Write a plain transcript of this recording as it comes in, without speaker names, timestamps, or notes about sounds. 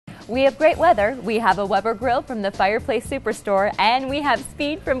We have great weather. We have a Weber grill from the Fireplace Superstore, and we have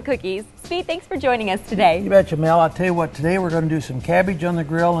Speed from Cookies. Speed, thanks for joining us today. You betcha, Mel. I'll tell you what, today we're going to do some cabbage on the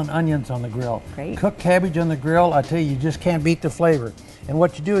grill and onions on the grill. Great. Cooked cabbage on the grill, I tell you, you just can't beat the flavor. And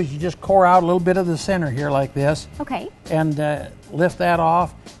what you do is you just core out a little bit of the center here like this. Okay. And lift that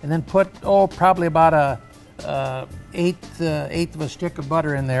off, and then put, probably about a eighth of a stick of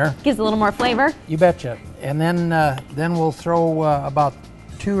butter in there. Gives a little more flavor. You betcha. And then we'll throw about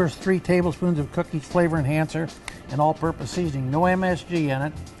 2 or 3 tablespoons of Cookies flavor enhancer and all-purpose seasoning. No MSG in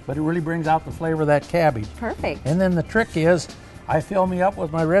it, but it really brings out the flavor of that cabbage. Perfect. And then the trick is, I fill me up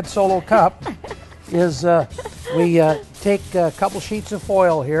with my red Solo cup, is we take a couple sheets of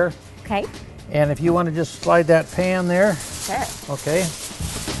foil here. Okay. And if you want to just slide that pan there. Sure. Okay.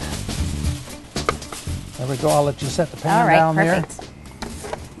 There we go. I'll let you set the pan All right, down perfect.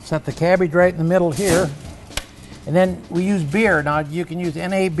 there. Set the cabbage right in the middle here. And then we use beer. Now you can use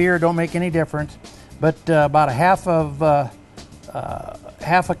NA beer, don't make any difference. But about half a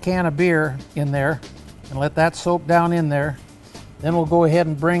can of beer in there, and let that soak down in there. Then we'll go ahead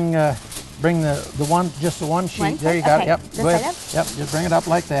and bring the one sheet. There you got it. Yep. Go ahead. Yep. Just bring it up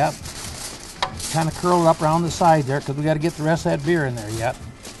like that. Kind of curl it up around the side there, because we got to get the rest of that beer in there yet.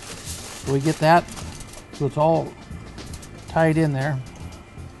 So we get that so it's all tied in there.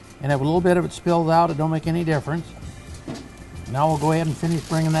 And if a little bit of it spills out, it don't make any difference. Now we'll go ahead and finish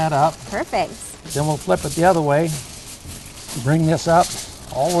bringing that up. Perfect. Then we'll flip it the other way. Bring this up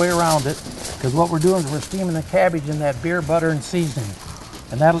all the way around it, because what we're doing is we're steaming the cabbage in that beer, butter, and seasoning.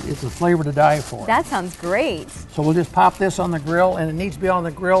 And it's a flavor to die for. That sounds great. So we'll just pop this on the grill, and it needs to be on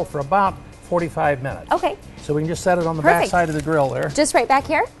the grill for about 45 minutes. Okay. So we can just set it on the Perfect. back side of the grill there. Just right back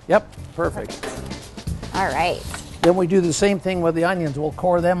here? Yep, perfect. All right. Then we do the same thing with the onions. We'll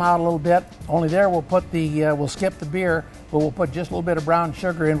core them out a little bit. Only there we'll put we'll skip the beer, but we'll put just a little bit of brown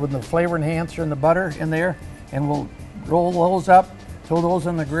sugar in with the flavor enhancer and the butter in there, and we'll roll those up, throw those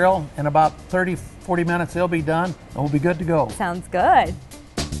in the grill. In about 30, 40 minutes they'll be done, and we'll be good to go. Sounds good.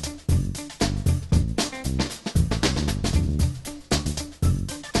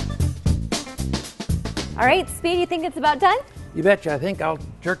 All right, Speed, you think it's about done? You betcha. I think I'll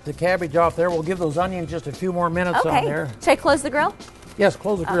jerk the cabbage off there. We'll give those onions just a few more minutes on there. Should I close the grill? Yes,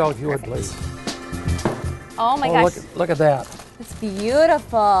 close the grill if you would, perfect. please. Oh my gosh. Look at that. It's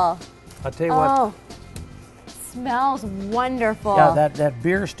beautiful. I'll tell you what. Oh, smells wonderful. Yeah, that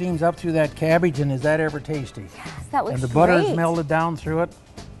beer steams up through that cabbage, and is that ever tasty? Yes, that looks great. And the great. butter's melted down through it.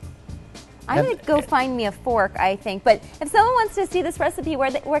 I'm going to go find me a fork, I think. But if someone wants to see this recipe,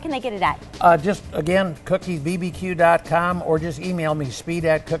 where can they get it at? Just, again, cookiesbbq.com, or just email me,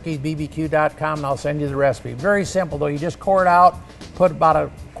 speed@cookiesbbq.com, and I'll send you the recipe. Very simple, though. You just core it out, put about a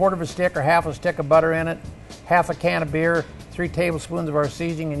quarter of a stick or half a stick of butter in it, half a can of beer, 3 tablespoons of our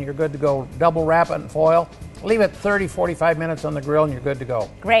seasoning, and you're good to go. Double wrap it in foil. Leave it 30, 45 minutes on the grill, and you're good to go.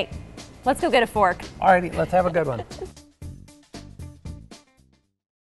 Great. Let's go get a fork. All righty, let's have a good one.